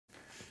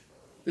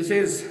This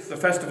is the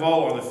festival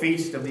or the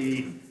feast of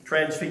the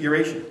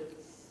Transfiguration.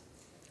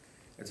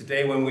 It's a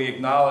day when we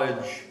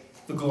acknowledge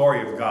the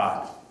glory of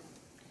God.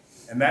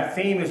 And that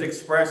theme is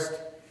expressed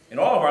in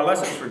all of our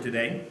lessons for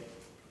today.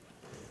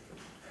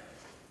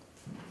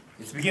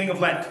 It's the beginning of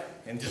Lent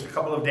in just a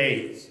couple of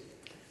days.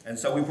 And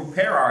so we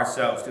prepare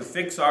ourselves to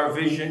fix our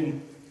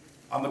vision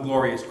on the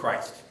glorious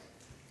Christ,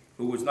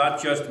 who was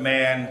not just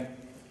man,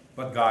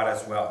 but God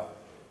as well.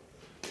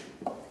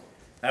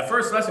 That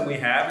first lesson we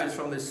have is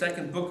from the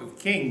second book of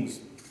Kings,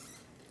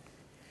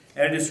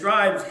 and it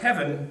describes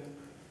heaven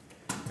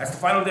as the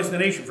final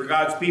destination for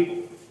God's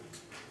people.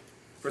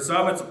 For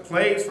some it's a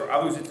place, for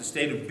others it's a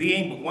state of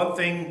being, but one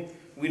thing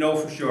we know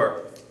for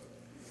sure: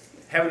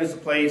 heaven is a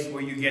place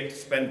where you get to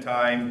spend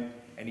time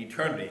and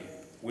eternity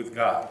with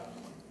God.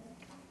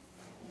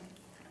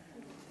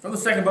 From the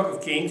second book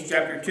of Kings,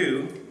 chapter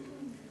 2,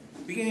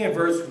 beginning at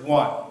verse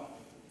 1.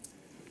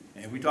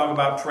 And we talk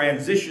about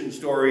transition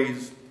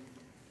stories.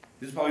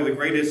 This is probably the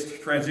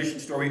greatest transition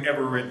story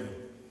ever written.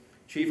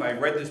 Chief, I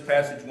read this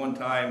passage one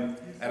time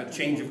at a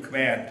change of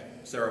command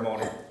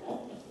ceremony.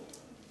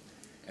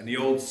 And the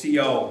old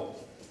CO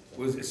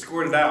was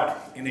escorted out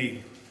in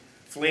a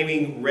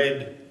flaming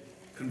red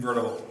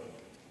convertible.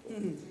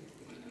 When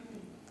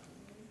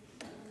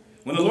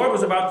the Lord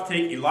was about to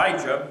take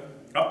Elijah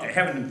up to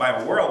heaven by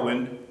a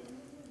whirlwind,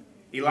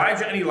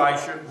 Elijah and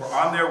Elisha were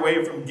on their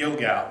way from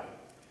Gilgal.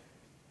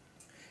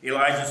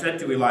 Elijah said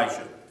to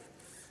Elisha,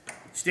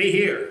 "Stay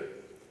here,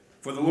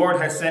 for the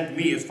Lord has sent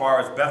me as far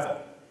as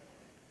Bethel."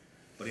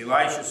 But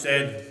Elisha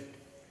said,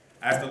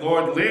 "As the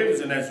Lord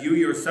lives and as you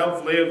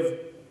yourself live,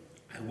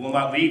 I will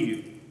not leave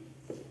you."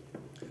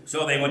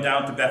 So they went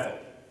down to Bethel.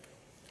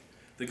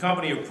 The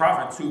company of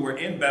prophets who were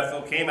in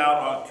Bethel came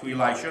out to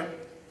Elisha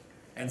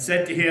and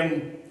said to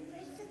him,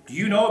 "Do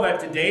you know that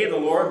today the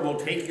Lord will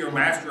take your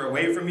master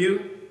away from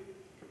you?"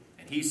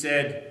 And he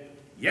said,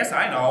 "Yes,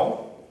 I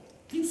know.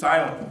 Keep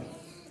silent."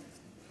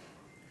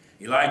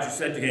 Elijah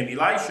said to him,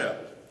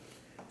 "Elisha,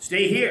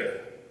 stay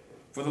here,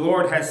 for the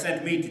Lord has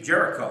sent me to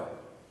Jericho."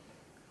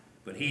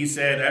 But he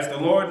said, "As the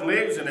Lord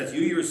lives and as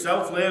you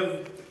yourself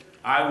live,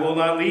 I will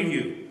not leave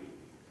you."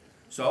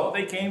 So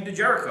they came to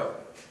Jericho.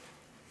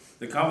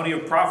 The company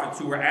of prophets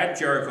who were at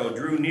Jericho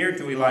drew near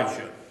to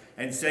Elisha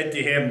and said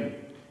to him,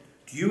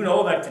 "Do you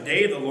know that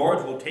today the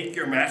Lord will take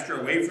your master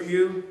away from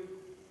you?"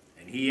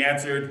 And he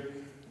answered,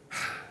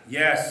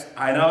 "Yes,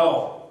 I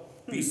know.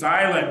 Be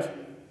silent."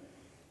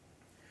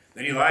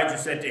 Then Elijah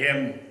said to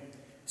him,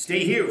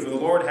 "Stay here, for the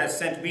Lord has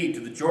sent me to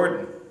the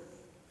Jordan."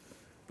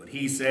 But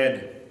he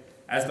said,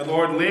 "As the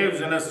Lord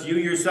lives and as you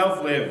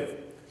yourself live,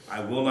 I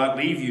will not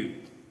leave you."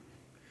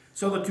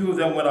 So the two of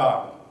them went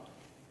on.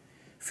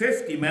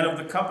 50 men of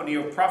the company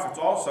of prophets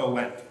also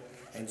went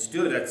and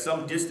stood at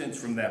some distance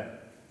from them,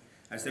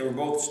 as they were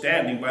both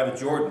standing by the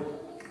Jordan.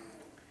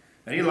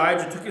 And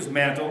Elijah took his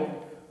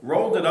mantle,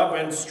 rolled it up,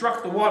 and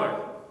struck the water.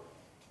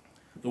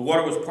 The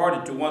water was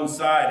parted to one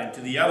side and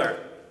to the other,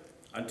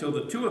 until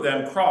the two of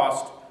them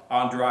crossed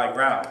on dry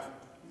ground.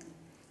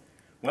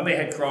 When they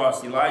had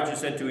crossed, Elijah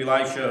said to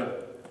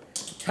Elisha,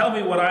 "Tell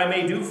me what I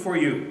may do for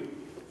you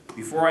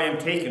before I am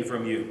taken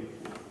from you."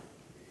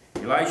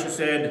 Elisha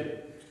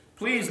said,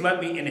 "Please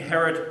let me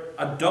inherit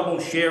a double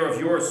share of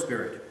your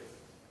spirit."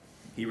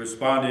 He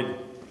responded,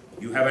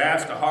 "You have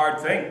asked a hard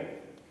thing.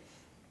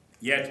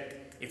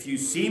 Yet, if you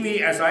see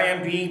me as I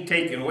am being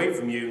taken away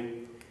from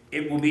you,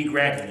 it will be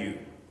granted you.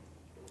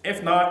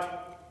 If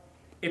not,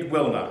 it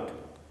will not."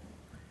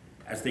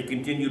 As they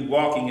continued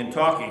walking and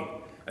talking,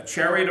 a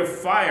chariot of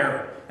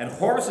fire and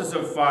horses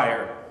of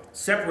fire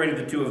separated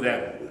the two of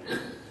them.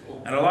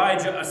 And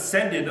Elijah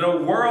ascended in a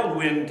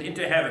whirlwind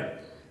into heaven.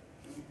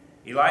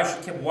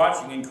 Elisha kept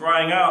watching and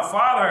crying out,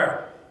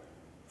 "Father!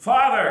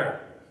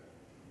 Father!"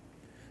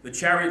 the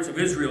chariots of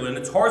Israel and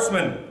its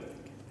horsemen.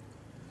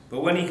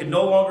 But when he could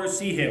no longer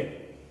see him,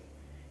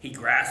 he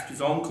grasped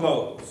his own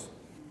clothes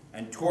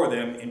and tore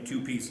them in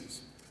two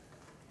pieces.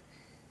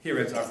 Here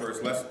is our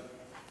first lesson.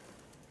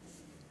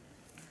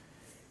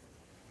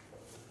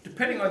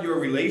 Depending on your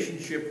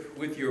relationship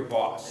with your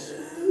boss,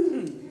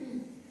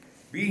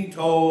 being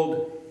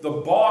told the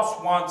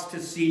boss wants to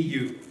see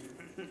you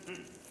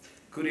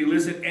could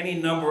elicit any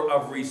number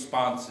of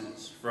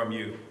responses from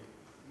you.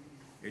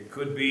 It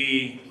could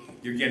be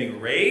you're getting a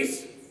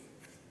raise.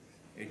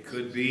 It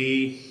could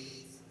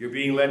be you're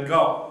being let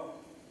go.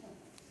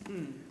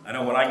 I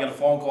know when I get a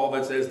phone call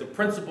that says the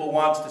principal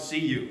wants to see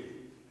you,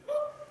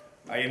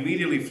 I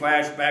immediately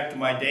flash back to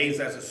my days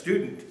as a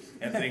student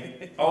and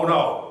think, oh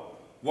no,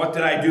 what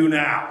did I do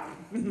now?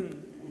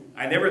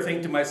 I never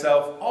think to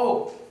myself,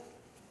 oh,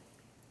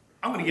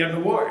 I'm going to get an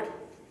award.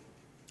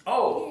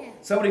 Oh,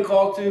 somebody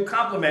called to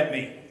compliment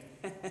me.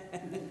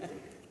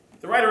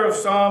 The writer of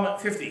Psalm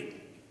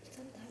 50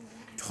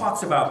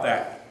 talks about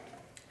that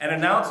and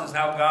announces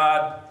how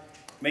God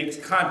makes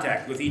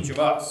contact with each of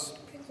us.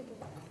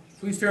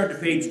 Please turn to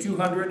page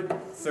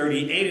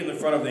 238 in the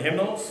front of the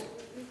hymnals,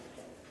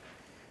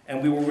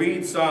 and we will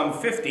read Psalm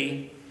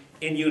 50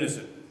 in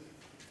unison.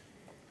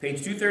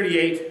 Page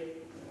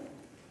 238,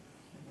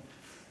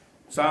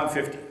 Psalm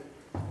 50.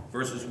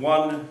 verses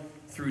 1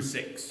 through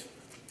 6.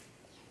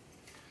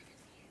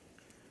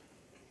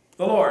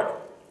 The Lord,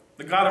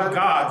 the God of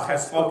gods,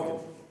 has spoken.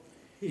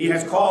 He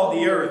has called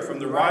the earth from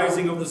the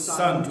rising of the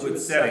sun to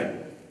its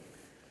setting.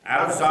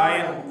 Out of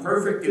Zion,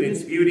 perfect in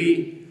its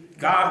beauty,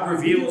 God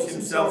reveals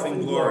himself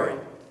in glory.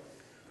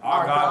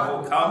 Our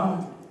God will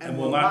come and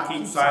will not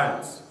keep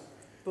silence.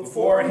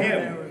 Before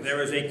him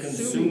there is a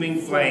consuming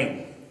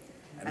flame,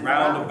 and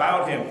round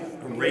about him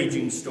a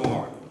raging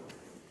storm.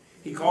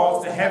 He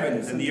calls the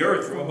heavens and the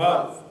earth from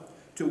above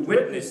to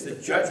witness the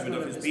judgment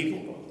of his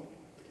people.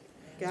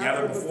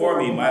 Gather before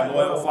me my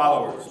loyal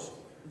followers,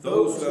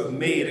 those who have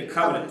made a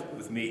covenant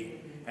with me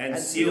and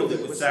sealed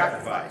it with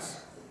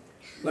sacrifice.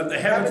 Let the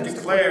heavens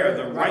declare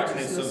the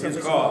rightness of his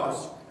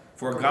cause,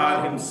 for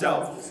God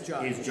himself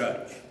is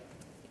judge.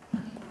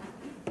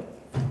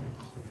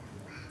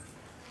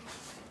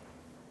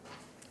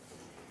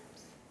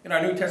 In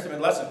our New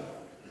Testament lesson,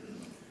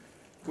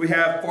 we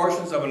have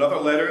portions of another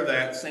letter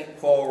that St.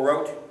 Paul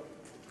wrote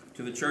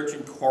to the church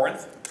in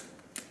Corinth,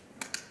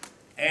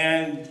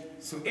 and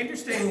some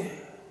interesting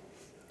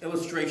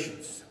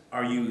illustrations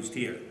are used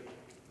here.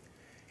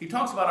 He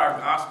talks about our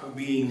gospel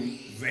being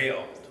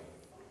veiled.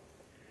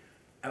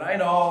 And I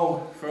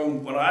know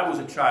from when I was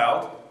a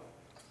child,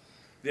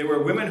 there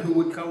were women who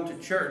would come to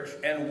church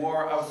and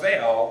wore a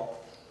veil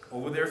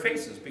over their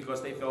faces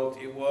because they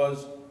felt it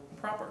was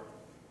proper.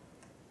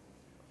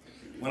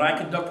 When I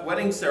conduct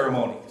wedding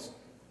ceremonies,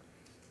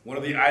 one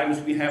of the items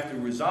we have to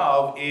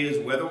resolve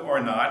is whether or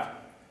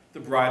not the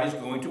bride is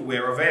going to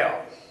wear a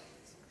veil.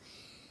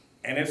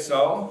 And if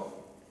so,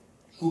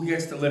 who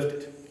gets to lift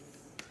it?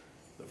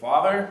 The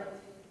father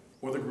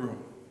or the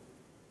groom?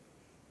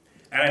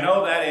 And I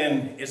know that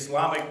in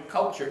Islamic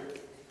culture,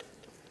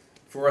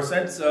 for a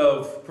sense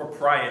of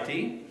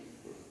propriety,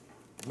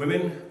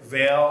 women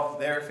veil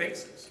their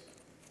faces.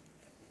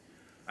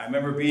 I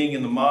remember being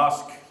in the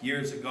mosque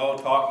years ago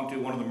talking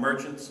to one of the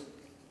merchants,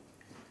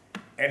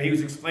 and he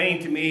was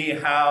explaining to me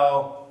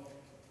how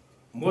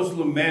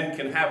Muslim men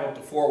can have up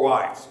to 4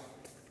 wives.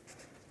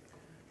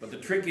 But the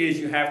trick is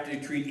you have to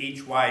treat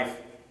each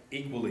wife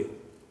equally.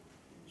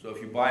 So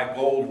if you buy a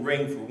gold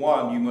ring for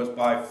one, you must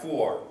buy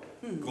 4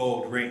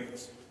 gold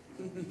rings.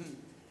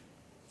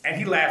 And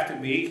he laughed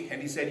at me,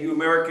 and he said, "You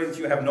Americans,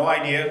 you have no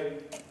idea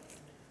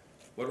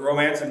what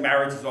romance and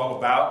marriage is all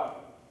about.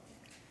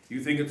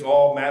 You think it's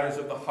all matters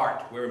of the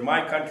heart, where in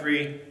my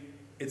country,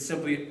 it's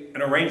simply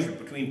an arrangement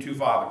between 2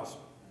 fathers.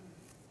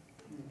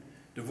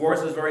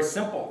 Divorce is very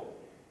simple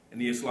in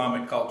the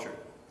Islamic culture.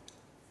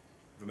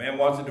 If a man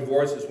wants to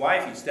divorce his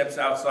wife, he steps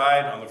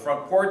outside on the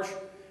front porch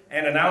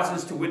and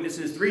announces to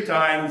witnesses 3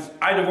 times,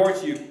 'I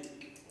divorce you.'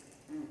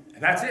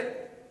 And that's it.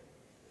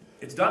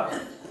 It's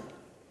done.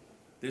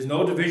 There's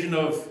no division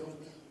of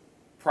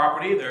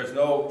property. There's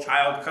no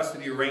child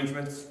custody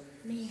arrangements.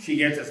 She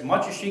gets as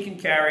much as she can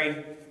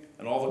carry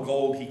and all the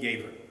gold he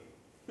gave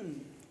her."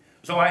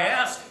 So I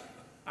asked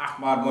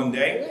Ahmad one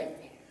day,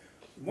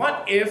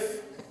 what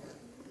if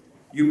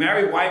you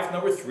marry wife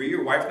number 3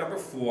 or wife number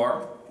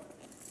 4,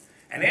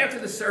 and after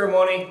the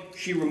ceremony,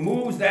 she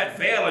removes that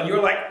veil and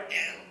you're like,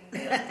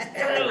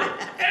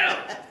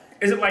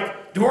 is it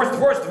like, divorce,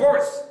 divorce,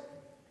 divorce?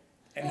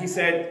 And he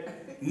said,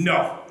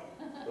 no.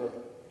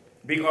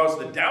 Because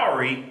the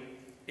dowry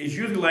is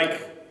usually like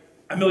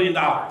 $1 million.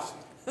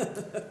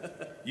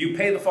 You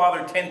pay the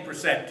father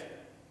 10%.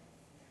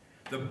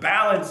 The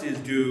balance is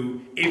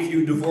due if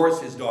you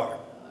divorce his daughter.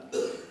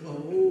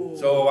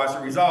 So as a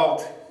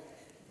result,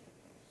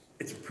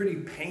 it's a pretty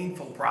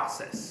painful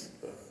process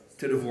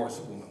to divorce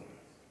a woman.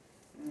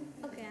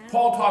 Okay.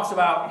 Paul talks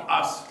about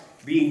us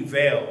being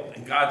veiled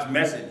and God's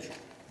message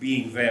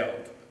being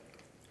veiled.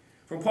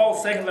 From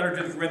Paul's second letter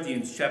to the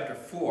Corinthians, chapter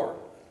 4,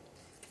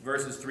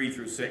 verses 3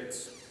 through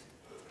 6.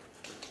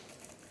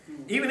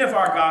 Even if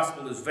our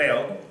gospel is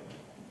veiled,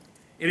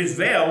 it is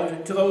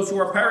veiled to those who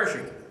are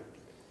perishing.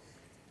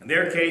 In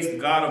their case, the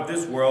God of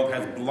this world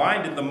has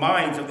blinded the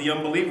minds of the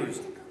unbelievers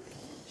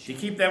to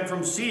keep them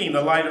from seeing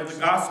the light of the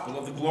gospel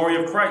of the glory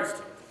of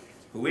Christ,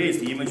 who is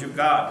the image of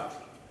God.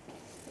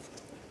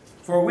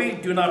 For we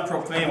do not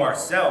proclaim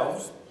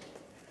ourselves,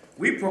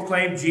 we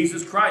proclaim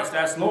Jesus Christ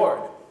as Lord,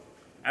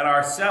 and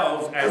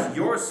ourselves as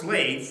your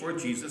slaves for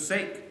Jesus'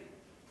 sake.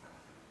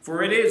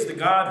 For it is the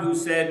God who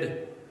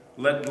said,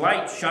 "Let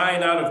light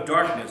shine out of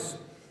darkness,"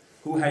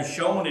 who has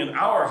shown in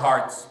our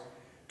hearts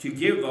to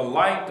give the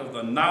light of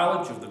the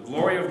knowledge of the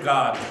glory of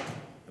God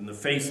in the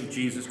face of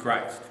Jesus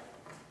Christ.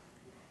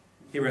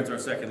 Here ends our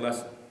second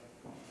lesson.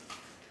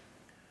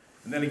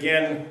 And then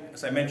again,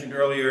 as I mentioned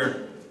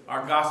earlier,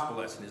 our gospel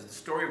lesson is the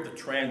story of the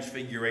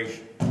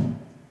Transfiguration,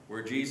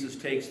 where Jesus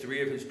takes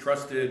 3 of his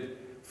trusted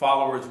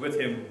followers with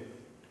him,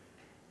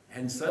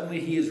 and suddenly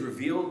he is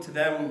revealed to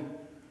them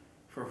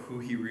for who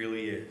he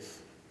really is.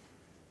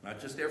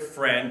 Not just their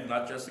friend,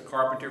 not just the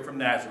carpenter from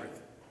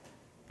Nazareth,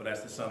 but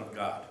as the Son of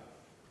God.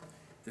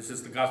 This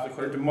is the Gospel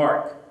according to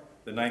Mark,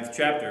 the 9th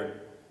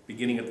chapter,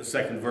 beginning at the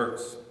 2nd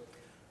verse.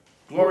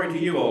 Glory to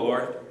you, O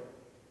Lord.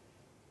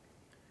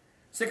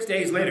 6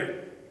 days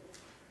later,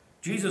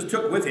 Jesus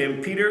took with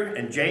him Peter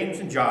and James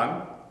and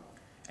John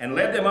and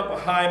led them up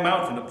a high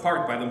mountain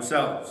apart by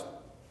themselves.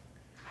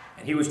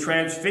 And he was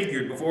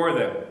transfigured before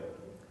them,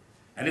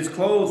 and his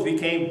clothes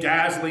became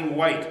dazzling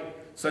white,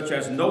 such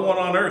as no one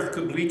on earth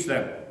could bleach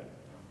them.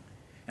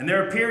 And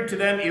there appeared to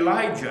them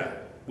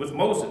Elijah with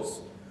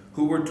Moses,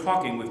 who were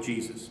talking with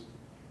Jesus.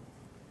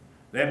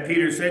 Then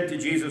Peter said to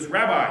Jesus,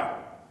 "Rabbi,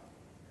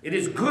 it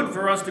is good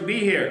for us to be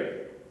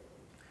here.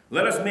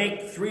 Let us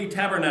make 3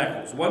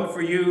 tabernacles, one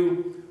for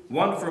you,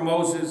 one for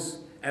Moses,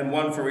 and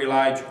one for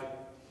Elijah."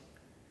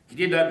 He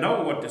did not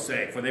know what to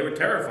say, for they were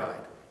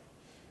terrified.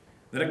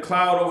 Then a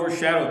cloud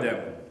overshadowed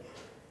them,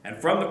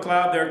 and from the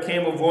cloud there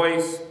came a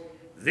voice,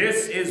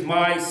 "This is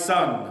my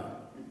Son,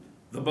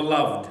 the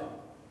beloved.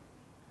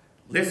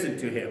 Listen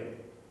to him."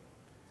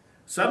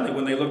 Suddenly,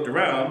 when they looked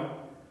around,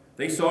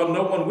 they saw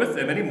no one with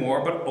them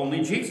anymore, but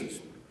only Jesus.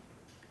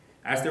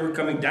 As they were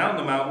coming down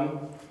the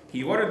mountain,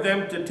 he ordered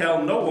them to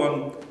tell no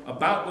one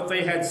about what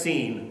they had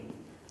seen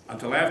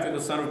until after the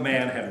Son of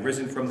Man had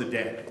risen from the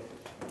dead.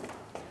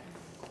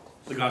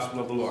 The Gospel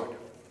of the Lord.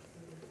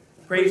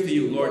 Praise to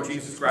you, Lord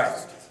Jesus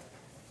Christ.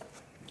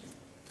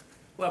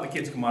 We'll have the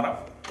kids come on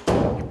up.